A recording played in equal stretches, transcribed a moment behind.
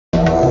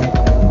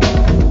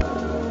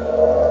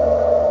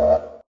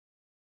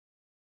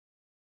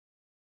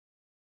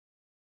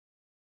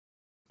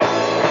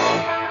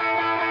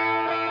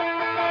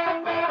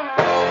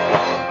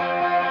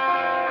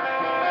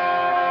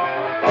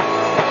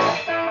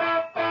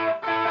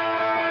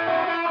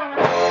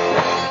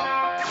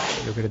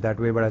at it that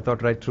way. But I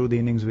thought right through the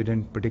innings we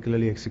didn't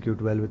particularly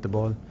execute well with the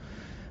ball.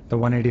 The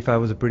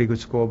 185 was a pretty good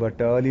score,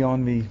 but early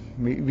on we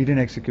didn't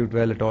execute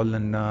well at all,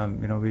 and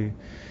we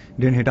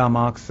didn't hit our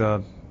marks.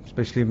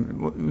 Especially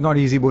not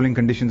easy bowling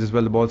conditions as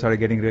well. The ball started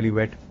getting really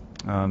wet,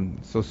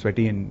 so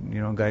sweaty,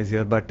 and guys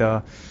here. But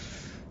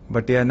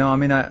yeah, no, I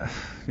mean I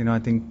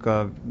think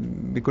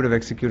we could have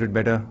executed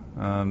better,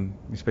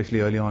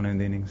 especially early on in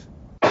the innings.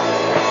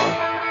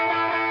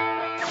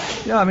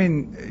 Yeah, I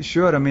mean,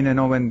 sure. I mean,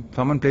 when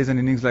someone plays an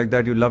innings like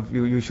that,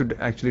 you should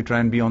actually try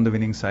and be on the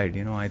winning side.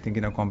 I think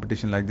in a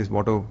competition like this,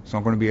 Watto is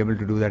not going to be able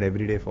to do that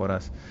every day for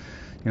us.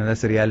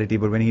 That's the reality.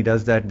 But when he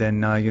does that,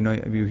 then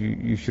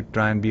you should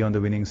try and be on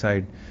the winning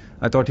side.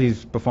 I thought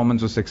his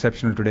performance was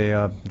exceptional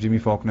today. Jimmy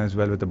Faulkner as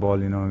well with the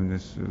ball. It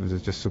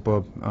was just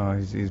superb.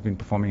 He's been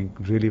performing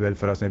really well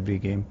for us every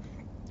game.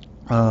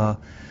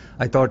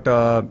 I thought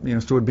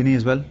Stuart Binney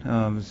as well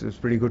was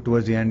pretty good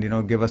towards the end.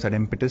 Gave us that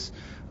impetus.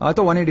 I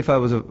thought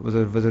 185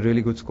 was a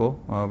really good score.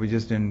 We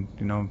just didn't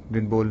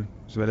bowl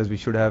as well as we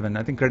should have, and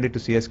I think credit to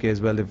CSK as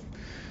well. They've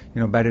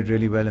batted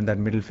really well in that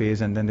middle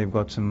phase, and then they've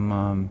got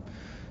some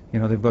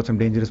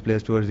dangerous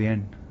players towards the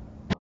end.